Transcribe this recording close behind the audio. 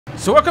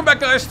So welcome back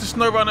guys to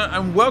SNOWRUNNER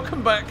and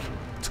welcome back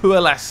to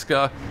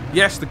Alaska.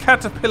 Yes, the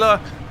caterpillar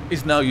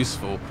is now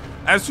useful.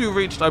 As we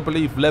reached, I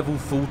believe, level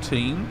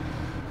 14,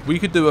 we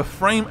could do a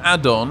frame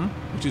add-on,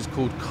 which is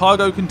called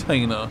cargo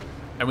container,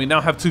 and we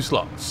now have 2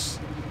 slots.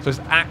 So it's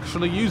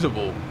actually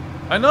usable.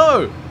 I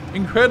know!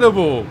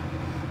 Incredible!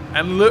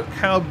 And look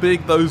how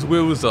big those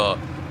wheels are.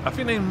 I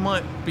think they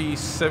might be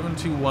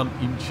 71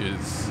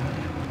 inches.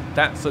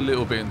 That's a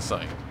little bit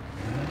insane.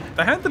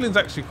 The handling's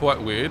actually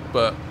quite weird,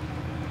 but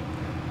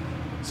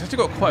it's actually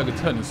got quite a good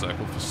turning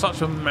circle for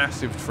such a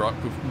massive truck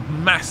with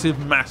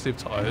massive, massive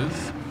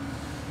tyres.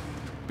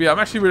 But yeah, I'm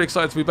actually really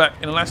excited to be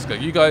back in Alaska.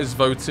 You guys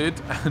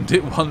voted and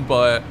it won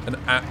by an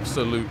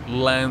absolute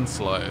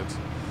landslide.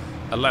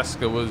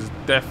 Alaska was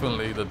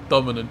definitely the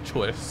dominant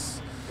choice.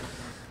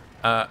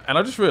 And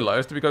I just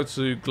realised, if we go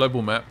to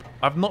global map,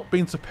 I've not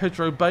been to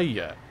Pedro Bay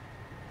yet.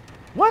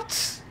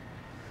 What?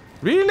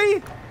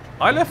 Really?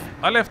 I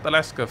left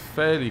Alaska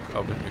fairly...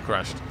 Oh, we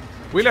crashed.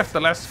 We left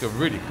Alaska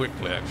really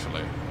quickly,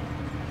 actually.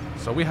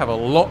 So we have a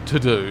lot to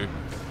do.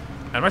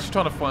 And I'm actually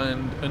trying to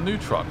find a new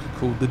truck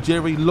called the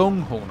DERRY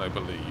Longhorn, I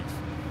believe.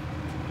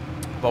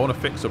 But I want to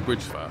fix a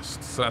bridge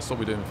first. So that's what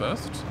we're doing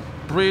first.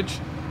 Bridge,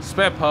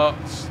 spare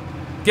parts,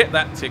 get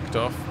that ticked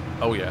off.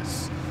 Oh,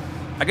 yes.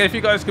 Again, if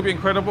you guys could be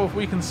incredible, if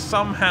we can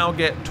somehow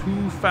get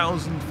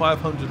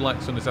 2,500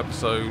 likes on this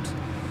episode,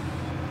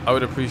 I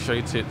would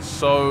appreciate it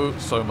so,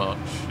 so much.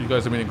 You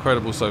guys have been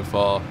incredible so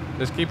far.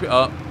 Let's keep it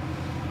up.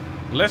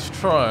 Let's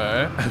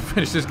try and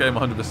finish this game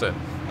 100%.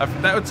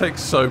 That would take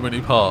so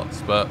many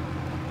parts, but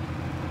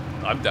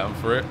I'm down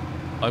for it.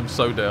 I'm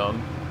so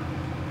down.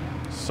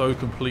 So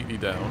completely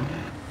down.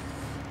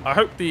 I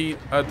hope the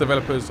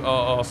developers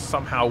are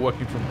somehow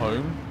working from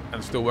home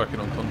and still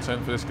working on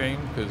content for this game,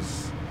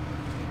 because,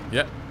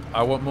 yeah,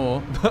 I want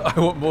more. I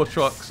want more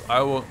trucks.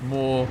 I want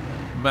more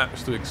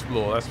maps to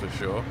explore, that's for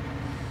sure.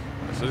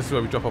 So this is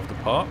where we drop off the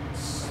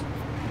parts.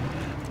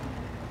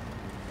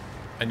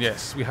 And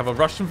yes, we have a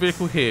Russian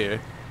vehicle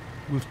here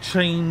with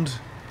chained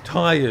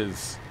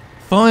tyres.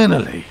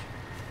 Finally!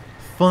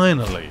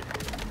 Finally!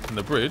 And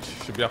the bridge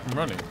should be up and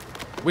running.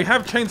 We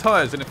have chained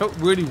tyres and it felt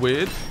really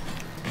weird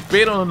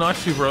being on an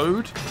icy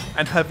road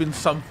and having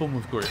some form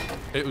of grip.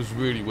 It was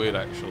really weird,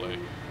 actually.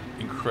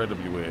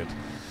 Incredibly weird.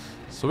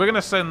 So we're going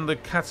to send the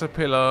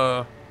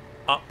caterpillar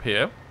up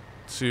here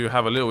to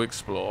have a little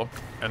explore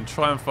and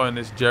try and find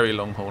this DERRY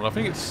Longhorn. I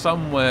think it's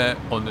somewhere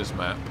on this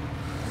map.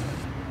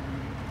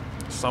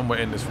 Somewhere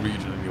in this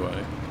region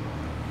anyway.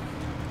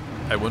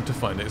 I want to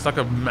find it. It's like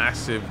a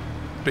massive,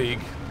 big,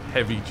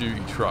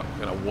 heavy-duty truck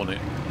and I want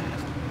it.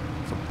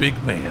 It's a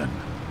big man.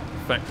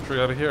 Factory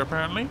over here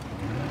apparently.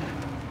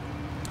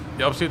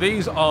 Yeah, obviously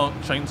these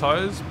aren't chain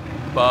tyres,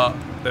 but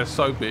they're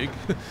so big.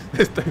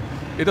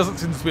 It doesn't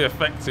seem to be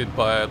affected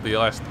by the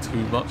ice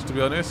too much, to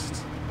be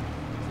honest.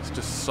 It's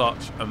just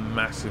such a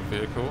massive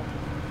vehicle.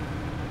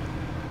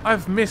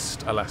 I've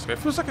missed Alaska. It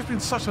feels like it's been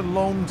such a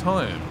long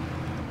time.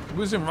 I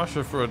was in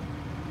Russia for a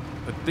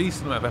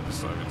decent amount of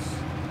episodes.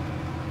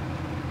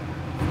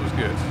 It was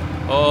good.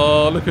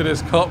 Oh, look at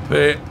this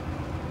cockpit.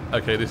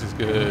 Okay, this is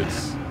good.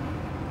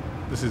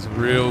 This is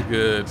real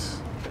good.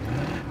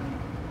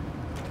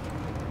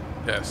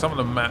 Yeah, some of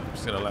the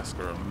maps in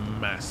Alaska are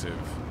massive.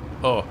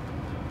 Oh,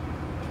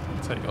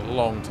 it'll take a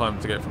long time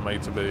to get from A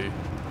to B.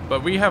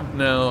 But we have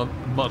now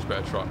much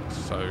better trucks,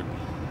 so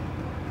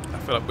I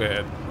feel like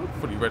we're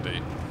fully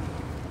ready.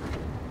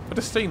 I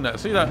just seen that.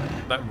 See that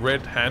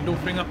red handle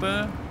thing up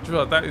there? Do you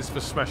realize that is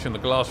for smashing the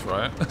glass,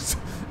 right?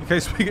 In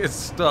case we get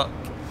stuck.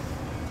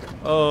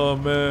 Oh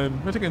man,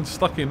 we're getting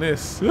stuck in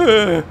this.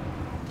 No,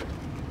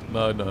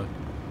 no.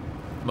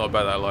 Not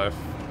about that life.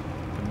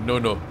 No,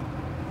 no.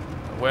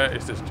 Where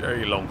is this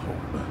DERRY Longhorn?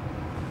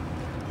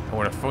 I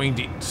want to find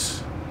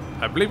it.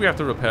 I believe we have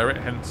to repair it,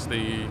 hence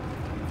the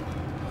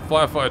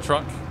firefighter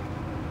truck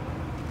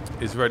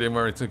is ready and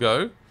ready to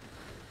go.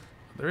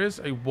 There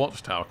is a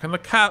watchtower. Can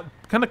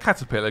the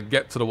caterpillar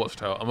get to the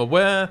watchtower? I'm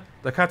aware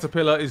the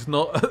caterpillar is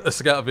not a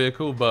scout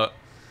vehicle, but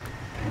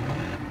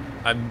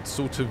I'm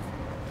sort of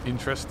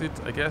interested,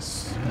 I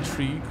guess.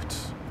 Intrigued.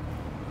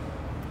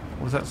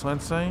 What does that sign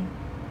say?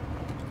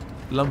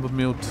 Lumber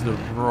mill to the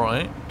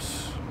right.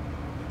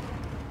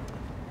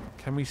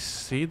 Can we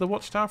see the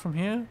watchtower from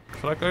here?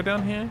 Should I go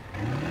down here?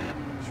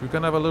 Should we go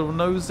and have a little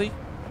nosy?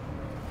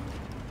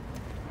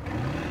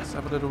 Let's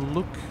have a little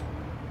look.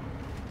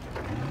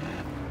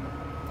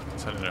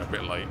 Turning it a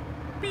bit late.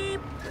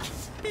 Beep,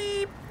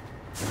 beep.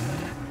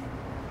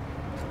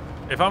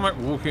 If I'm like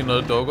walking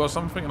a dog or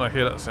something and I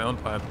hear that sound,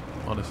 I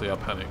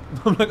panic.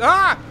 I'm like,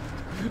 ah!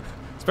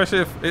 Especially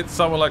if it's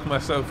someone like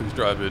myself who's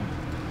driving.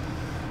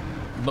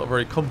 Not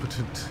very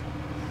competent.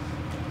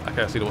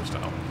 Okay, I see the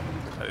watchtower.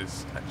 That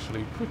is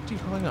actually pretty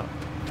high up.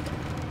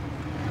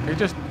 It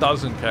just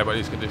doesn't care about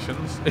these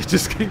conditions. It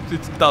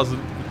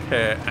doesn't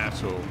care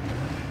at all.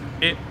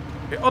 It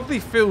oddly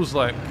feels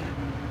like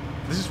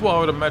this is what I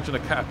would imagine a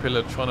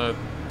caterpillar trying to,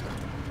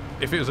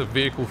 if it was a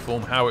vehicle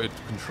form, how it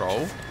would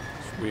control.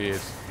 It's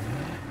weird.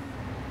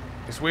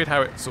 It's weird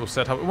how it's sort of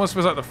set up. It almost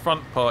feels like the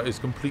front part is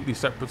completely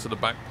separate to the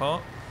back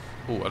part.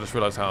 Oh, I just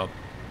realised how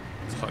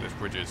tight this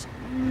bridge is.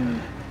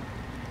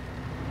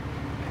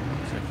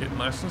 Take it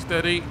nice and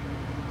steady.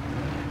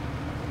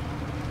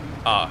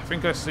 Ah, I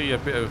think I see a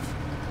bit of...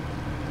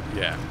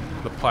 Yeah,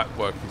 the pipe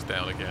work is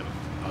down again.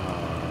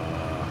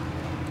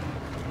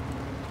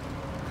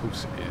 Of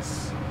course it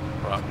is.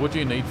 Right, what do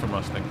you need from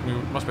us then? We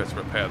must be able to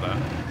repair that.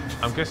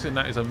 I'm guessing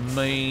that is a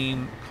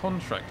main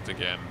contract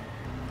again.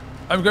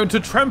 I'm going to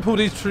trample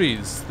these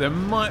trees. There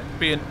might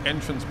be an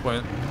entrance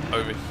point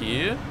over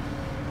here.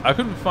 I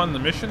couldn't find the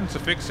mission to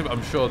fix it, but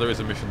I'm sure there is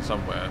a mission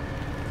somewhere.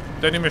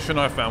 The only mission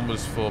I found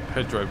was for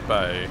Pedro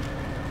Bay.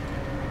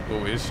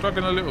 Oh, he's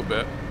struggling a little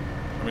bit.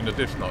 I mean, the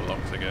diff's not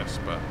locked, I guess,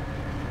 but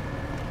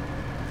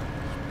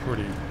it's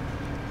pretty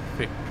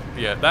thick.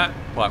 Yeah, that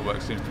pipe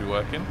work seems to be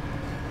working.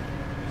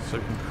 So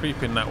we can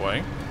creep in that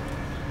way.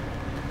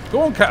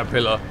 Go on,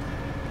 Caterpillar.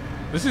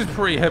 This is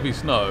pretty heavy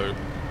snow.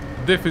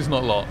 The diff is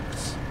not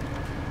locked.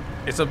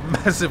 It's a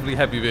massively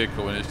heavy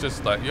vehicle, and it's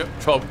just like, yep,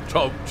 chop,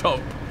 chop,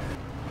 chop.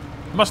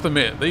 I must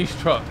admit, these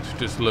trucks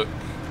just look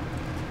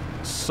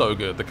so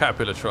good. The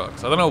Caterpillar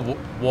trucks. I don't know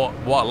what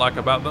I like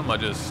about them.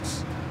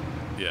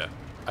 Yeah,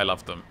 I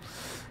love them.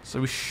 So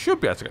we should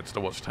be able to get to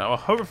the watchtower.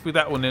 Hopefully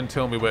that will then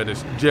tell me where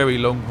this DERRY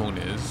Longhorn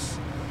is.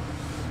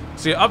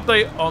 So yeah,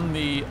 update on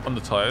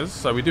the tyres.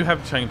 So we do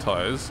have chain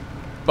tyres,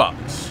 but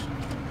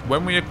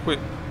when we equip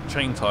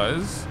chain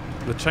tyres,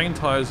 the chain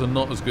tyres are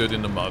not as good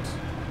in the mud.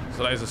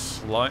 So that is a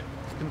slight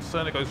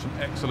concern. It goes from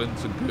excellent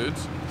to good.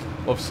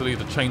 Obviously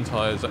the chain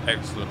tyres are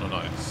excellent on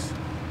ice,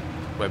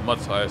 where mud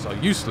tyres are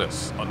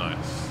useless on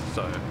ice.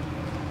 So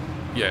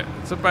yeah,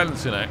 it's a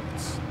balancing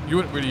act. You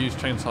wouldn't really use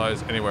chain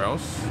tyres anywhere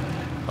else,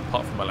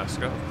 apart from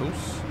Alaska, of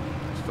course,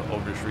 for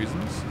obvious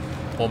reasons.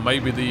 Or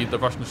maybe the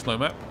Russian snow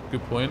map.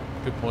 Good point,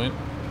 good point.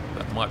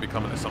 That might be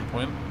coming at some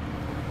point.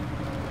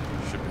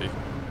 Should be,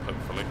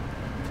 hopefully.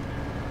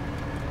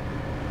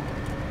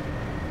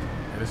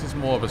 Yeah, this is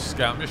more of a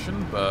scout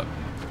mission, but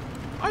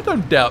I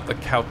don't doubt the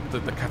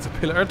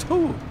Caterpillar at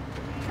all.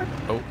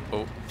 Oh.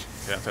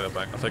 Yeah, I'll take that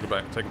back. I'll take it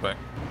back. Take it back.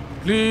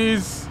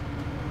 Please.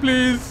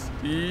 Please.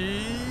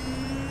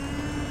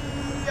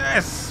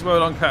 Yes! Well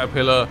done,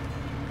 Caterpillar.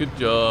 Good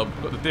job.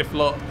 Got the diff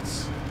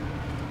locked.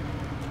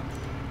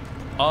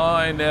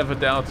 I never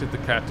doubted the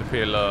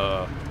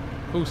Caterpillar.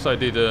 Of course I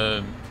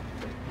didn't.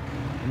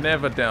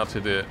 Never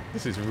doubted it.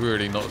 This is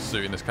really not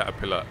suiting this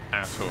Caterpillar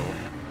at all.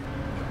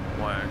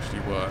 Might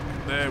actually work.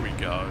 There we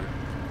go.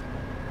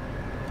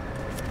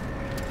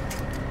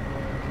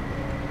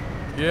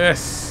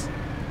 Yes!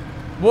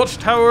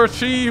 Watchtower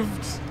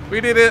achieved! We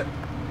did it!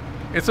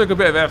 It took a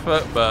bit of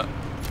effort, but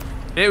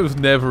it was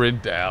never in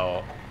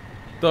doubt.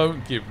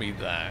 Don't give me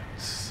that.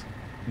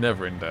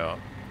 Never in doubt.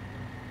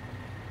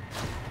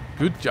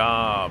 Good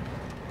job.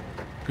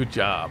 Good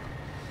job.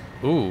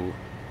 Ooh.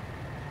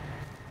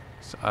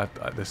 So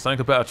there's something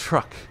about a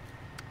truck.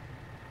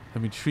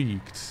 I'm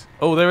intrigued.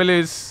 Oh, there it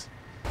is.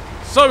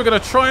 So we're going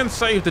to try and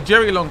save the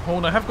DERRY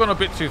Longhorn. I have gone a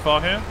bit too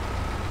far here.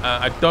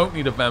 I don't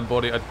need a van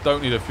body. I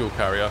don't need a fuel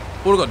carrier.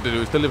 All I've got to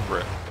do is deliver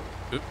it.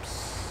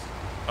 Oops.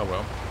 Oh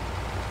well.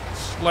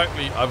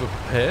 Slightly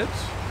overprepared.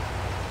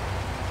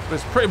 But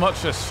it's pretty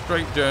much a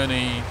straight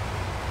journey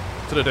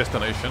to the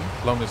destination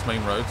along this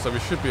main road, so we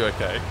should be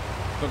okay.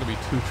 It's not going to be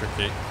too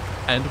tricky.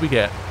 And we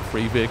get a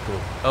free vehicle.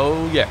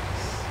 Oh, yes.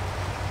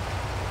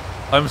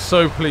 I'm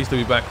so pleased to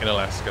be back in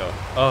Alaska.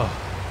 Oh,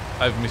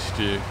 I've missed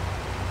you.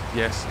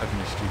 Yes, I've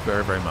missed you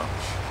very, very much.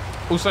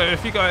 Also,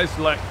 if you guys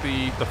like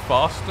the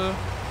faster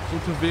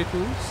sort of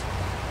vehicles,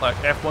 like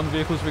F1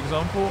 vehicles, for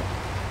example,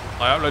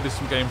 I uploaded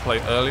some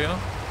gameplay earlier.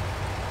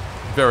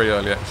 Very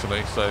early,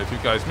 actually. So if you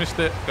guys missed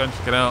it, go and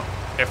check it out.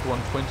 F1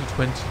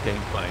 2020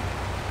 gameplay.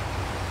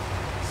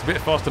 It's a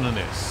bit faster than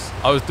this.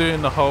 I was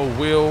doing the whole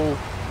wheel,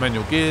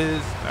 manual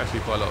gears,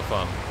 actually quite a lot of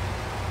fun.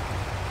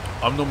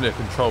 I'm normally a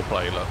control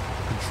player,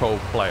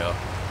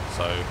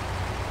 so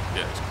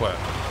yeah, it's quite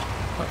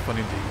fun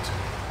indeed.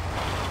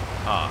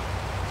 Ah,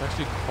 it's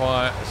actually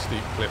quite a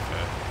steep cliff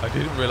here. I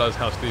didn't realise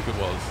how steep it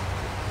was.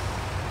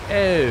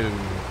 Oh,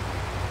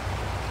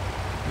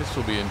 this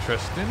will be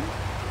interesting.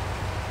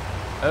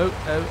 Oh.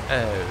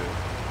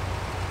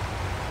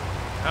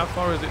 How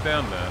far is it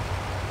down there?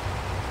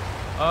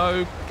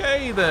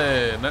 Okay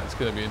then, that's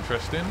going to be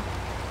interesting.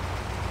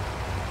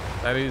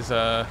 That is,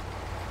 I'd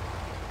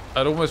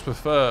almost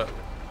prefer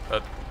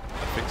a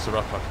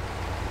fixer-upper.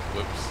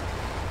 Whoops.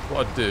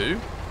 What I'd do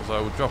is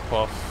I would drop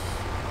off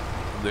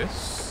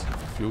this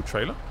fuel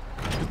trailer.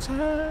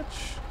 Detach.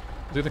 Is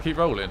it going to keep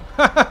rolling?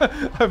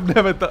 I've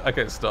never done...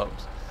 Okay, it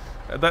stopped.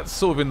 That's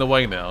sort of in the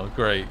way now.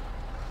 Great.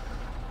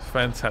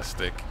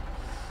 Fantastic.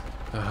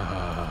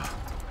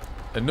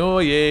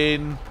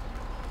 Annoying.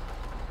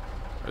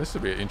 This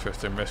would be an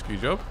interesting rescue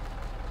job.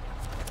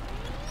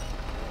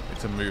 Need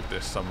to move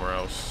this somewhere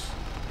else.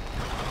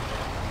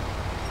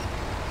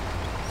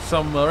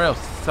 Somewhere else.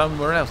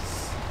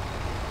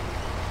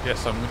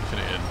 Yes, I'm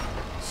mentioning it in.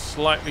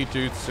 Slightly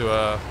due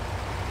to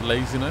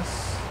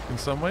laziness in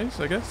some ways,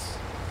 I guess.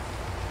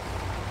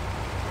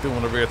 Don't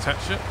want to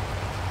reattach it.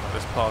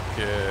 Let's park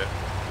it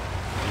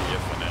here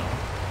for now.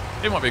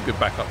 It might be a good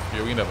backup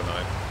fuel, you never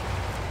know.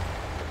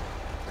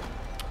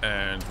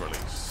 And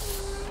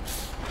release.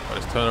 Right,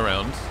 let's turn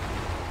around.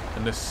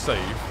 And let's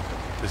save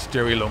this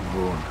DERRY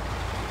LONGHORN.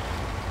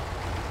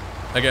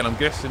 Again, I'm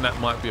guessing that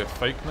might be a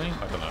fake name.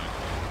 I don't know.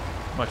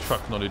 My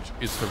truck knowledge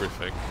is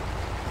horrific.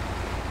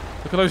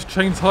 Look at those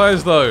chain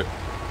tires, though.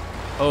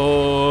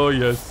 Oh,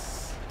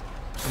 yes.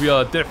 We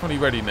are definitely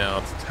ready now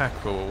to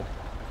tackle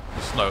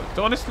the snow.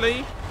 So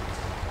honestly,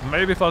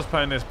 maybe if I was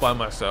playing this by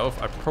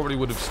myself, I probably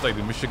would have stayed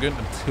in Michigan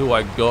until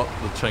I got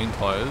the chain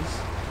tires.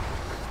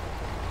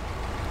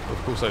 Of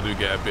course, I do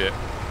get a bit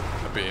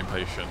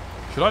impatient.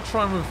 Should I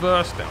try and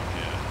reverse down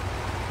here?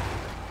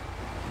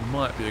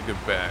 Might be a good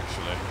bet,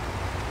 actually.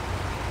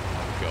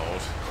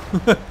 Oh,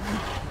 God.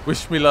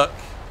 Wish me luck.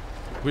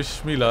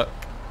 Wish me luck.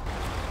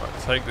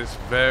 Right, take this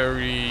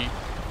very,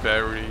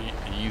 very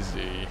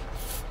easy.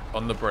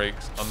 On the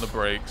brakes, on the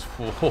brakes.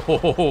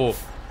 Whoa.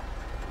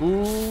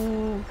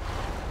 Ooh.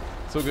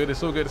 It's all good,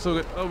 it's all good, it's all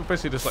good. Oh,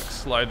 basically just like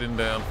sliding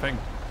down. I'm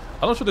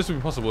not sure this would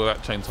be possible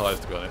without chain tires,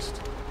 to be honest.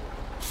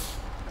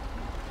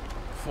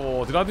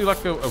 Did I do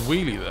like a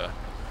wheelie there?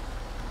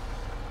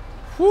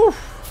 Whew.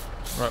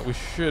 Right, we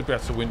should be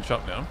able to winch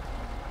up now.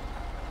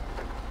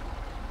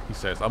 He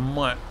says, I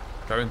might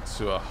go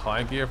into a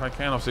high gear if I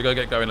can. Obviously, gotta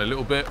get going a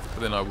little bit, but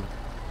then I will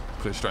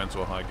put it straight into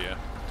a high gear.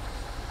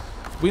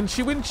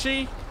 Winchy,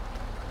 winchy.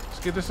 Let's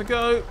give this a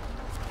go.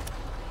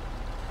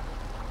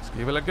 Let's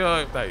give it a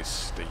go. That is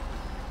steep.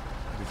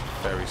 That is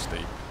very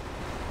steep.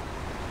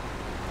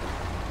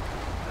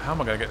 How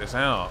am I going to get this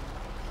out?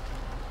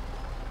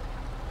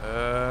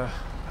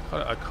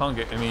 I can't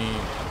get any...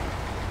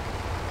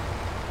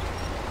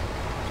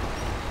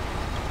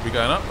 We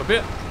going up a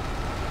bit?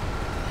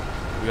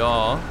 We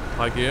are.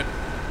 High gear.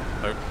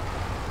 Nope.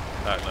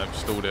 Nope,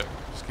 stalled it.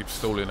 Just keep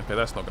stalling. Okay,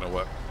 that's not going to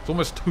work. It's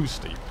almost too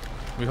steep.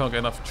 We can't get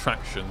enough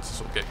traction to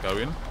sort of get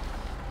going.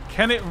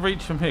 Can it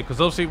reach from here? Because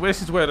obviously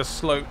this is where the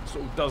slope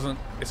sort of doesn't...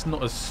 It's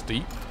not as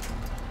steep.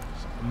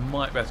 So I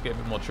might be able to get a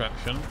bit more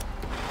traction.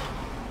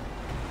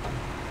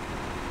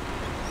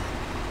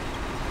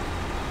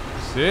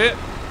 That's it.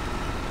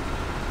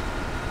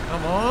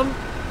 Come on.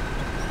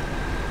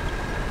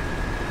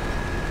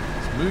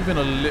 It's moving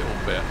a little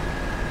bit.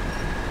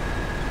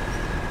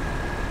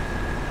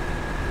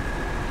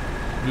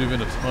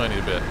 Moving a tiny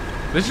bit.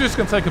 This is just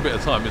going to take a bit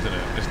of time, isn't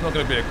it? It's not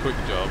going to be a quick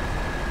job.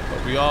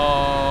 But we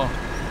are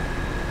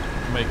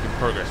making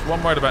progress. What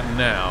I'm worried about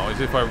now is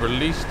if I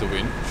release the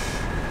winch,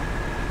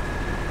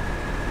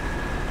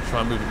 try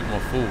and move a bit more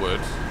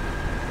forward.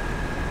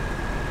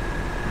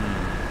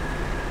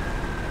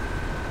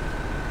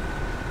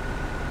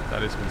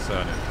 That is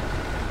concerning.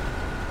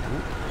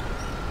 Ooh.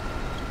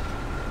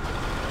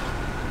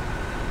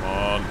 Come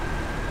on.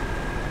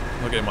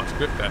 Not getting much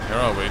grip down here,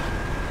 are we?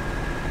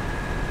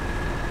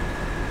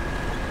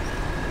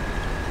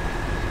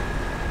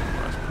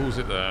 Right, let's pause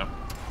it there.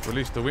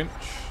 Release the winch.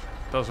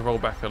 Does roll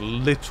back a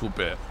little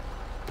bit.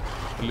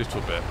 A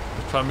little bit.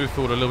 Let's try and move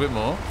forward a little bit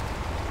more.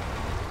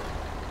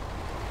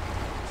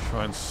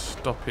 Try and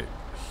stop it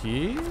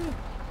here.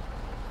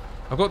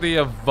 I've got the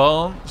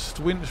advanced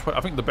winch, but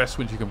I think the best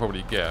winch you can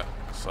probably get.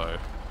 So,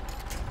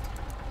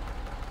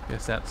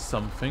 guess that's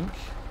something.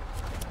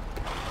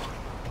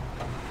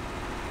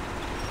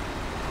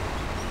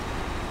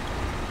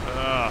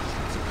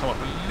 To come up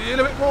a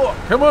little bit more.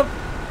 Come on.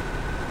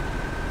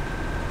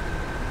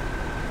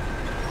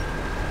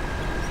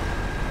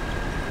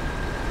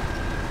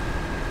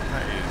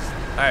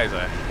 That is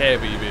a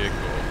heavy vehicle.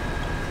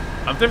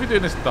 I'm definitely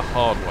doing this the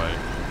hard way.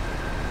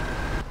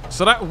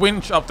 So that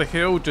winch up the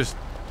hill just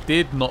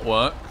did not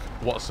work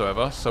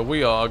whatsoever. So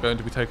we are going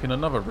to be taking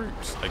another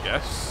route, I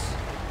guess.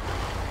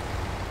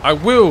 I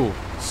will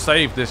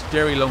save this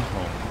DERRY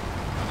LONGHORN.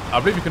 I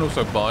believe you can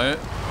also buy it,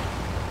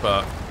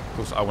 but of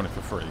course I want it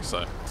for free.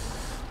 So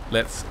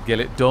let's get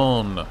it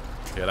done.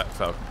 Yeah, that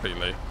failed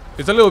completely.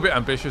 It's a little bit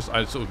ambitious.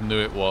 I sort of knew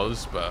it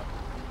was, but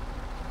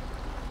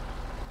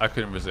I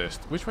couldn't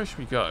resist. Which way should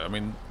we go? I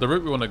mean, the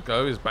route we want to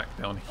go is back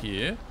down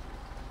here.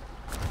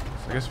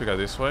 So I guess we go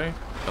this way,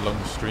 along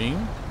the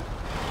stream.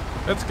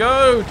 Let's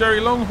go, DERRY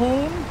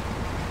LONGHORN.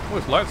 Oh,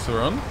 its lights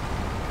are on.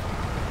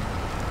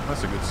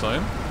 That's a good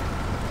sign.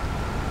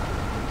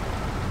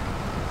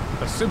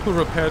 A simple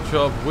repair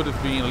job would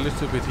have been a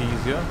little bit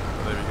easier.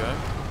 But there we go.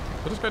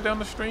 Should I just go down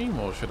the stream,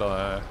 or should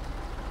I...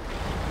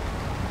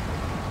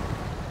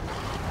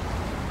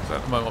 So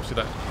at the moment, obviously,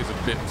 that is a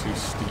bit too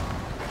steep.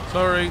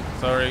 Sorry.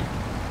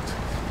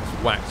 Just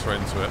whacked right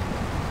into it.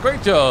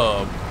 Great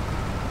job!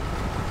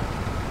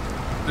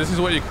 This is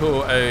what you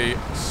call a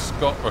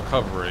Scott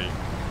recovery.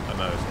 I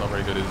know, it's not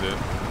very good, is it?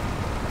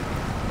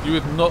 You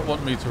would not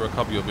want me to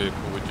recover your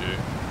vehicle, would you?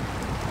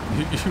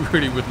 You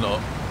really would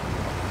not.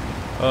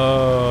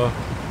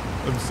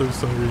 I'm so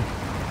sorry.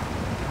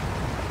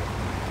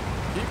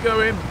 Keep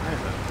going.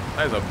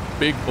 That is a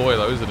big boy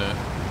though, isn't it?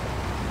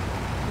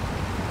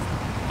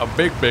 A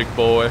big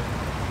boy.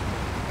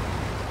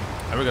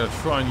 And we're going to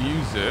try and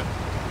use it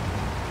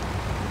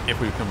if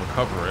we can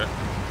recover it.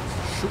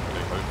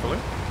 Shortly, hopefully.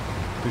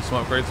 Do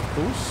some upgrades, of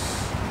course.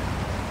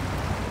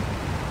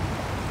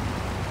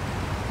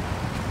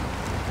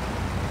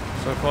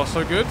 So far,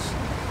 so good.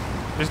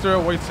 Is there a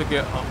way to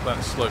get up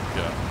that slope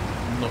yet?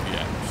 Not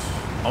yet.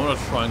 I want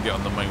to try and get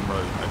on the main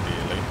road,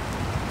 ideally.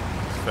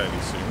 Fairly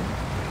soon.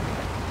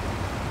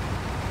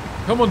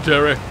 Come on,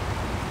 Jerry.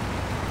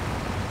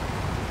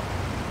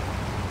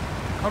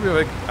 Can't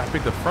believe how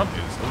big the front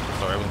is. Oh,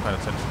 sorry, I wasn't paying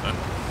attention there.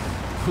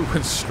 We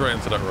went straight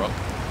into that rock.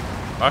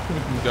 I reckon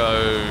we can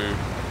go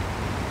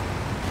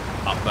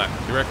up that.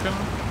 Do you reckon?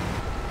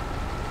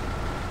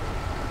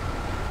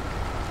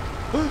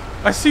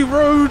 I see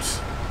road!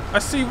 I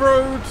see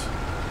road!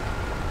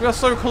 We are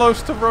so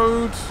close to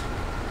road.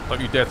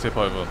 Don't you dare tip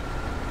over.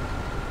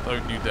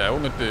 Don't you dare.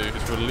 What I'm going to do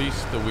is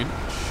release the winch.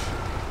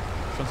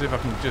 Try and see if I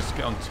can just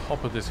get on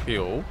top of this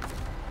hill.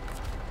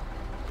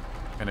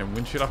 And then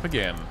winch it up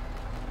again.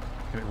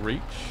 Can it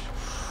reach?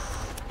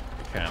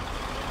 It can.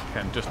 It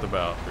can just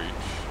about reach.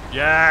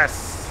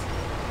 Yes!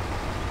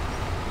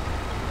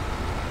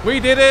 We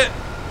did it!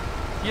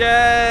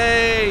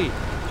 Yay!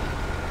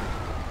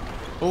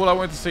 All I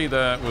wanted to see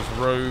there was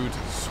road.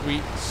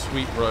 Sweet,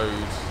 sweet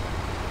road.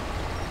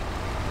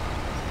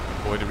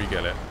 Boy, did we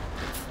get it.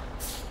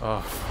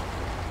 Oh.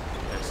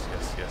 Yes,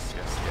 yes, yes,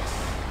 yes, yes.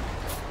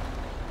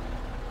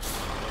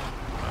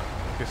 I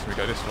guess we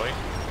go this way.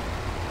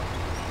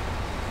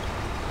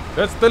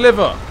 Let's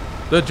deliver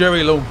the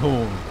Derry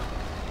Longhorn.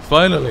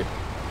 Finally.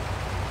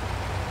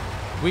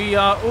 We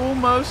are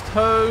almost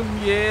home,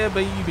 yeah,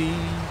 baby.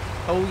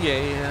 Oh,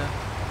 yeah.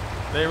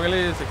 There it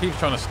is. It keeps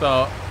trying to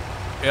start.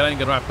 It ain't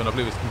gonna happen. I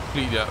believe it's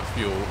completely out of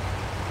fuel.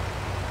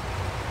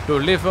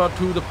 Deliver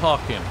to the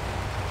parking.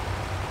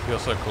 You're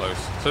so close.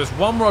 So there's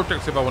one more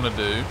objective I want to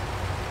do.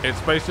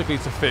 It's basically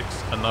to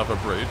fix another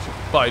bridge,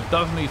 but it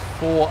does need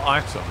 4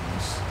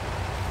 items,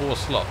 4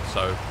 slots.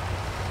 So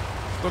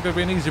it's not going to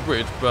be an easy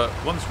bridge, but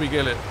once we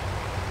get it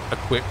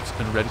equipped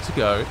and ready to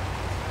go,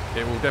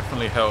 it will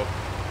definitely help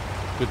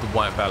with the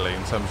White Valley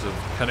in terms of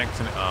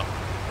connecting it up,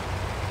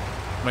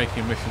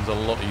 making missions a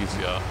lot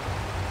easier.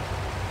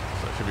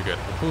 So it should be good.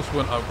 Of course, we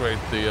want to upgrade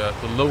the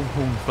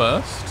Longhorn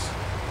first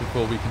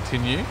before we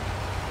continue.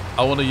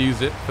 I want to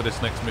use it for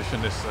this next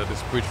mission,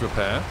 this bridge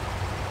repair.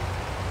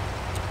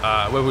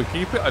 Whether we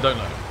keep it, I don't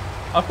know.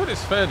 I thought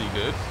it's fairly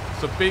good.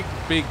 It's a big,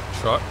 big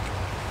truck.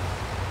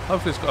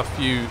 Hopefully it's got a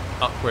few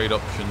upgrade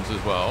options as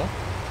well.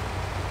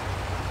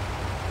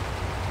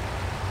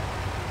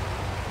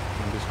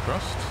 Fingers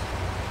crossed.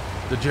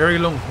 The Derry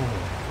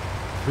Longhorn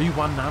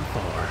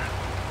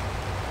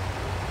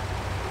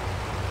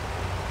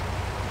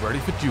 3194. Ready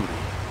for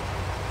duty.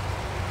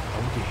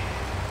 Oh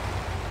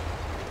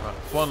yeah. Right,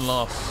 one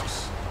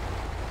last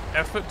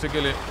effort to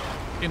get it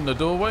in the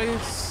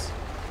doorways,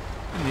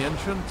 in the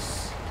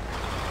entrance,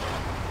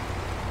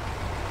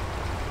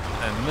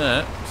 and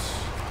that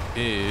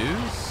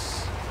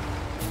is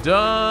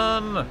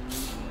done.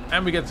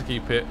 And we get to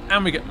keep it,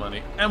 and we get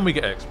money, and we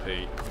get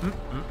XP.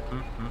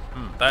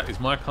 That is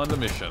my kind of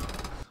mission.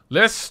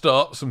 Let's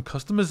start some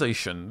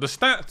customization. The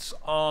stats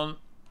aren't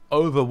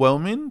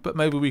overwhelming, but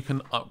maybe we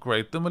can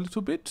upgrade them a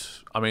little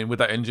bit. I mean, with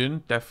that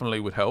engine, definitely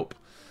would help.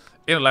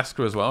 In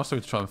Alaska as well, so we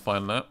have to try and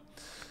find that.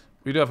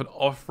 We do have an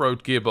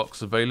off-road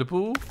gearbox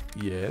available.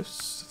 Yes.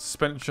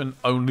 Suspension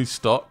only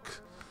stock.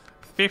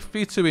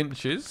 52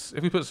 inches.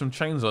 If we put some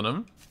chains on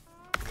them,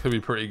 could be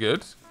pretty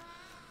good.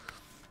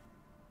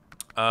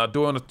 Do I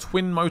want a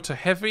twin motor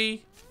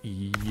heavy?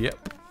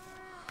 Yep.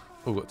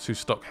 Oh, got 2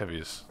 stock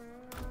heavies.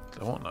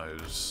 Don't want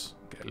those.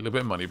 Get a little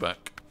bit of money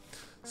back.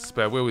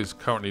 Spare wheel is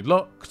currently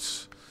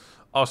locked.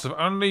 Oh, so I've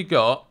only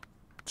got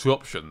 2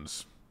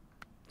 options.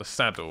 The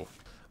saddle.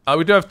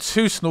 We do have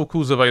 2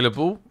 snorkels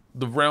available.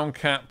 The round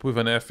cap with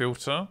an air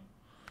filter,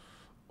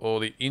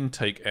 or the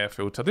intake air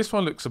filter. This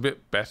one looks a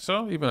bit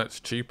better, even though it's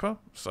cheaper.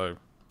 So,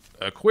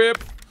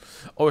 equip.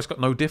 Oh, it's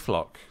got no diff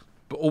lock,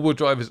 but all-wheel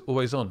drive is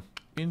always on.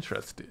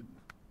 Interesting.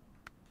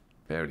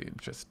 Very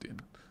interesting.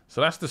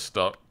 So that's the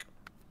stock.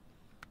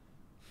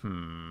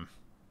 I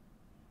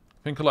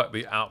think I like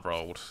the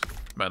outrolled.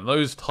 Man,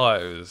 those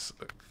tires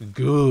look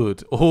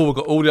good. Oh, we've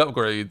got all the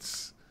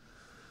upgrades.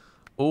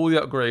 All the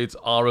upgrades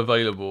are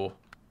available.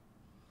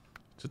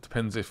 Just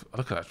depends if...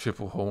 Look at that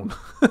triple horn.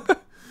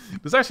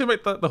 Does it actually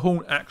make the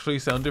horn actually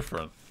sound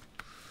different?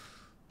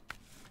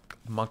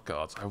 Mud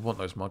guards. I want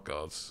those mud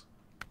guards.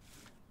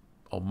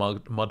 Or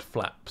mud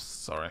flaps.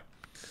 Sorry.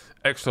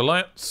 Extra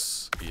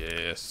lights.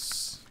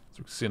 Yes. So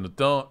we can see in the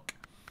dark.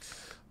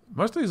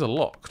 Most of these are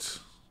locked.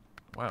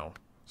 Wow.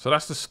 So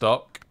that's the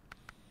stock.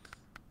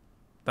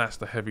 That's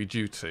the heavy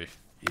duty.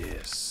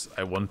 Yes.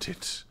 I want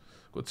it.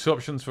 Got 2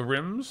 options for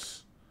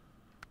rims.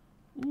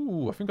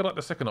 Ooh, I think I like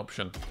the second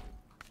option.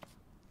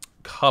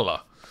 Colour.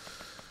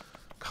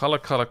 Colour.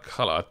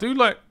 I do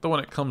like the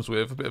one it comes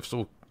with. A bit of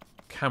sort of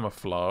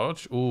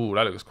camouflage. Ooh,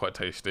 that looks quite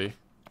tasty.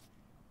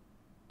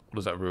 Or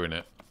does that ruin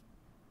it?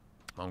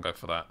 I'll go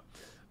for that.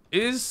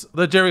 Is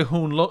the Derry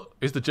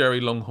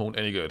Longhorn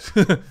any good?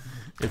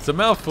 It's a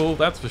mouthful,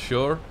 that's for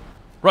sure.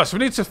 Right, so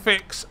we need to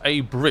fix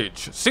a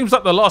bridge. Seems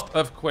like the last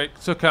earthquake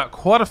took out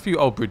quite a few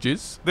old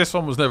bridges. This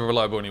one was never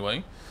reliable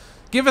anyway.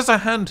 Give us a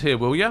hand here,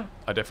 will ya?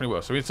 I definitely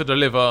will. So we need to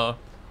deliver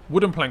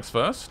wooden planks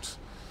first.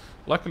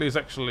 Luckily, there's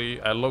actually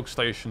a log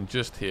station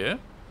just here.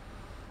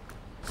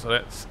 So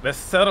let's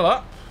settle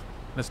up.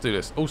 Let's do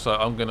this. Also,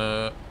 I'm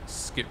gonna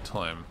skip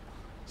time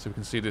so we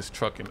can see this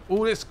truck in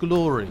all its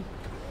glory.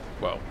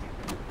 Well,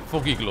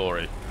 foggy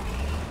glory.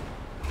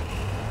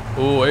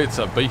 Oh, it's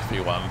a beefy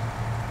one.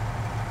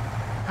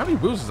 How many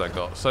wheels has that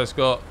got? So it's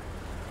got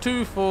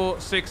 2, 4,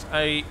 6,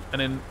 8,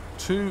 and then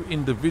 2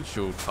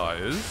 individual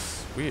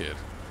tyres. Weird.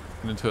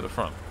 And then 2 at the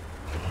front.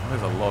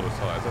 There's a lot of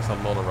tyres. That's a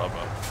lot of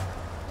rubber.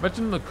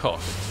 Imagine the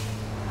cost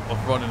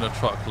of running a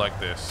truck like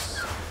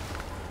this.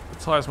 The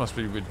tyres must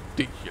be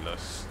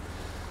ridiculous.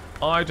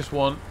 I just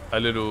want a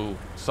little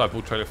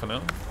sideboard trailer for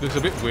now. Looks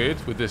a bit weird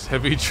with this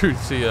heavy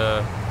duty.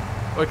 Oh,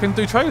 it can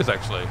do trailers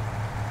actually.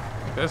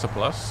 Okay, there's a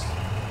plus.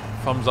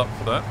 Thumbs up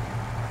for that.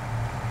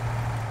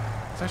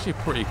 It's actually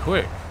pretty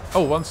quick.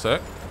 Oh, one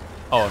sec.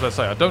 Oh, I was going to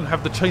say, I don't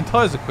have the chain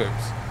tyres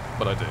equipped,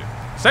 but I do.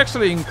 It's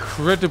actually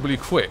incredibly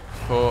quick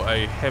for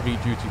a heavy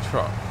duty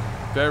truck.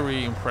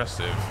 Very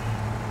impressive.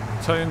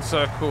 Turning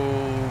circle,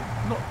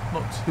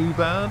 not too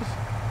bad.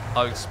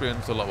 I've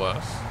experienced a lot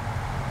worse.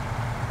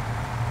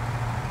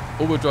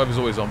 All-wheel drive is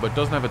always on, but it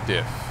doesn't have a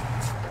diff.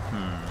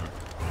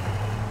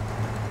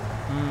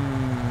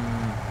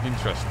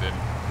 Interesting.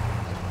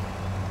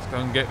 Let's go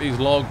and get these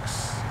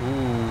logs.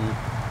 Ooh.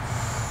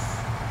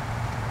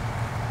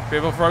 Bit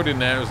of off-road in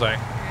there. It was like,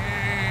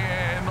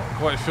 not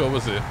quite sure,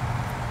 was it?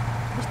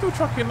 We're still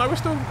trucking. No, we're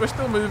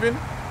still moving.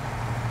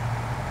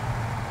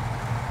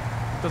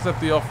 It does have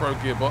the off-road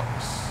gearbox,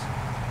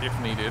 if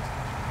needed.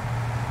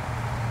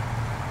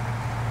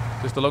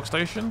 Is this the log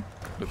station?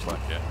 Looks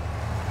like it.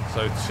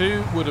 So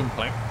 2 wooden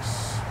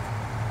planks,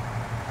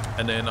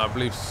 and then I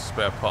believe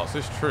spare parts.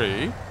 This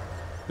tree,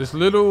 this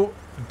little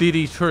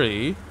diddy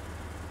tree,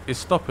 is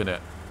stopping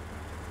it.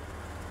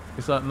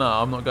 It's like, no,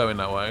 I'm not going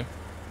that way.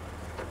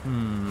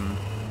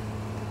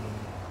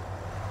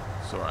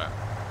 It's alright.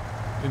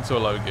 Into a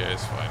low gear,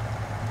 it's fine.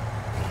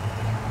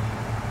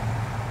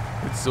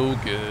 It's all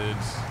good.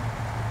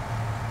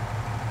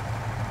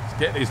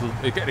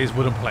 Let's get these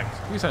wooden planks.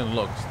 We're saying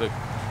logs. They're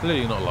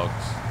clearly not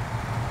logs.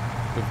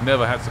 We've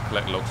never had to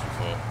collect logs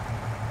before.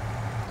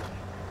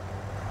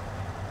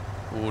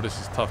 Oh, this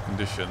is tough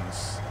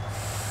conditions.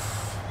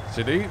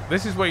 So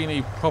this is where you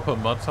need proper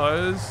mud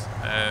tyres,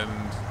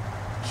 and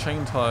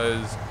chain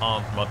tyres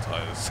aren't mud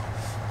tyres.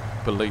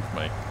 Believe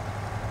me.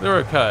 They're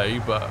okay,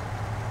 but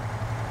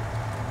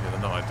yeah,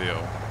 they're not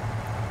ideal.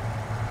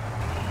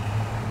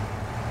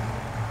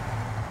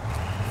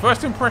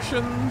 First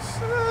impressions,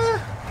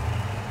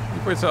 you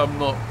probably say I'm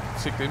not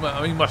particularly mad.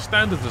 I mean, my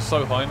standards are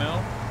so high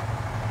now,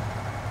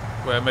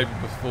 where maybe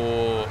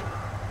before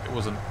it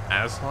wasn't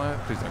as high.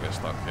 Please don't get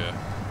stuck here.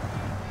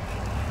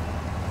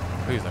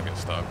 Please don't get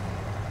stuck.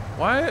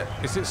 Why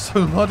is it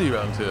so muddy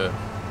around here?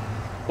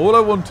 All I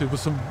wanted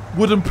was some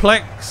wooden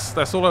planks.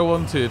 That's all I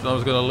wanted, and I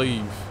was going to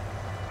leave.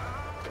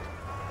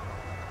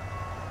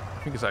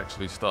 I think it's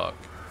actually stuck.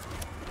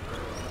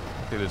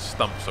 I think there's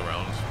stumps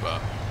around,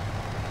 but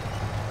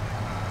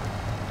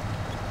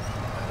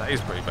that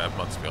is pretty bad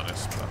mud, to be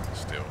honest, but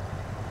still.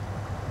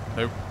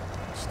 Nope.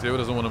 Still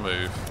doesn't want to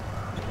move.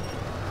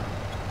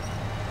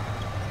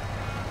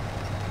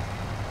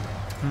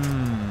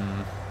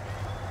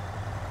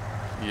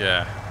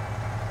 Yeah.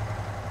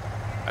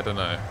 I don't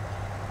know.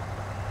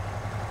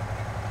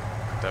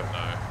 Don't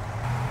know.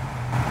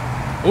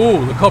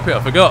 Oh, the cockpit, I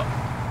forgot.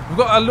 We've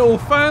got a little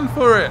fan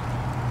for it.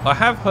 I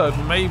have heard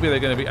maybe they're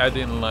going to be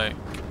adding like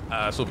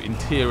sort of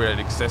interior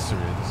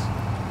accessories.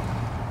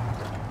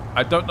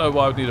 I don't know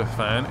why I would need a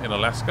fan in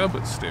Alaska,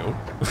 but still.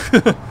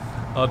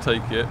 I'll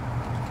take it.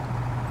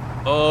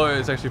 Oh,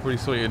 it's actually pretty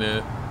sweet in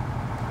here.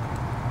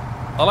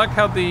 I like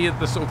how the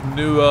sort of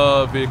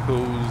newer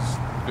vehicles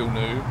feel new,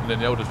 and then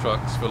the older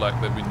trucks feel like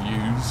they've been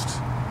used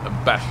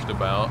and bashed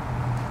about.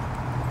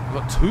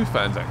 We've got 2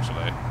 fans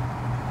actually.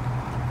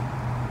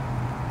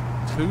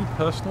 2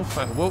 personal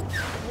fans. Whoa,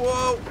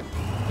 whoa!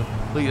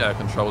 Complete out of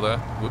control there.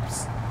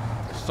 Whoops.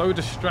 So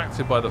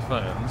distracted by the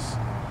fans.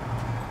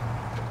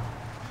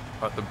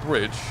 But the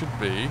bridge should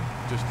be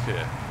just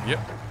here. Yep.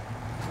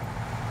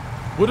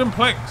 Wooden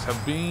planks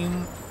have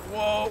been...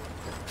 Whoa!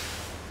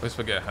 Let's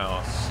forget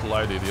how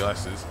slidey the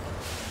ice is.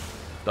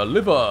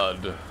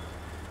 Delivered!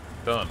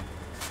 Done.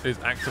 Is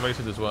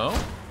activated as well.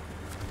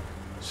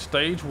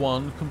 Stage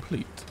 1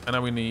 complete. And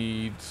now we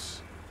need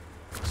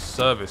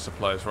service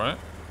supplies, right?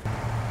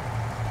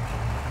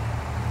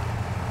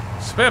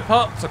 Spare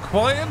parts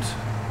acquired.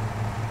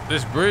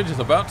 This bridge is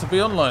about to be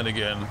online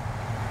again.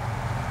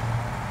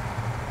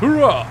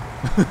 Hoorah!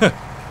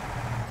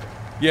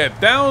 Yeah,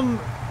 down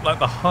like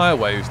the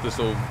highways, the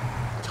sort of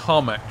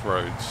tarmac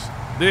roads,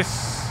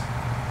 this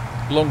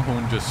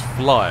Longhorn just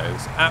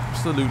flies.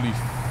 Absolutely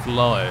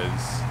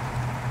flies.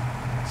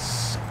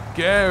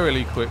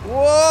 Scarily quick.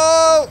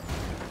 Whoa!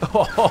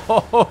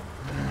 Oh,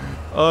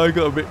 I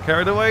got a bit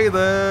carried away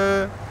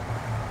there.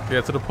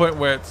 Yeah, to the point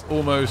where it's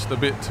almost a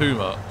bit too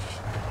much.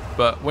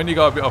 But when you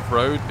go a bit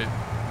off-road, it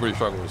really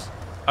struggles.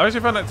 I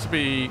actually found that to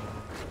be...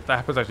 That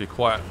happens actually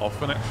quite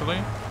often,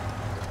 actually.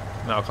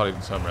 Now I can't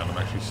even turn around. I'm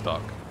actually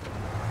stuck.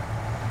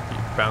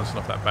 Keep bouncing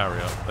off that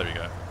barrier. There we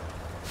go.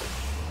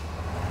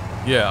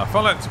 Yeah, I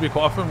find that to be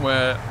quite often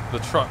where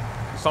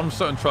some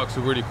certain trucks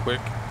are really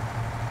quick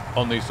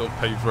on these sort of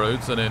paved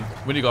roads, and then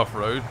when you go off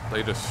road,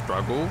 they just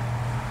struggle.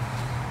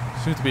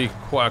 Seems to be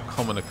quite a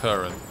common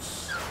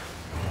occurrence,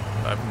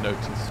 I've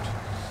noticed.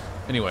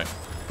 Anyway,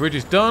 bridge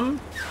is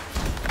done,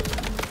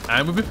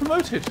 and we've been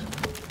promoted.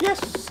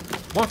 Yes!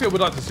 One thing I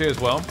would like to see as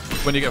well,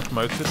 when you get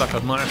promoted, like a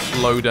nice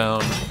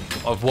lowdown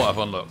of what I've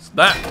unlocked.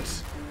 That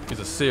is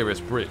a serious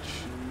bridge.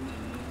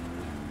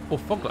 Oh,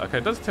 fog light. Okay,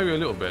 it does tell you a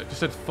little bit. Just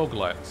said fog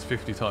lights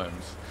 50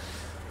 times.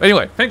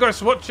 Anyway, thank you guys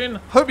for watching.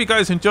 Hope you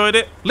guys enjoyed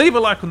it. Leave a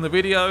like on the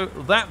video.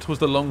 That was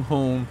the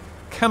Longhorn.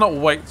 Cannot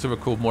wait to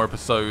record more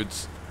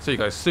episodes. See you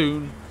guys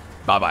soon.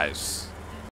 Bye-byes.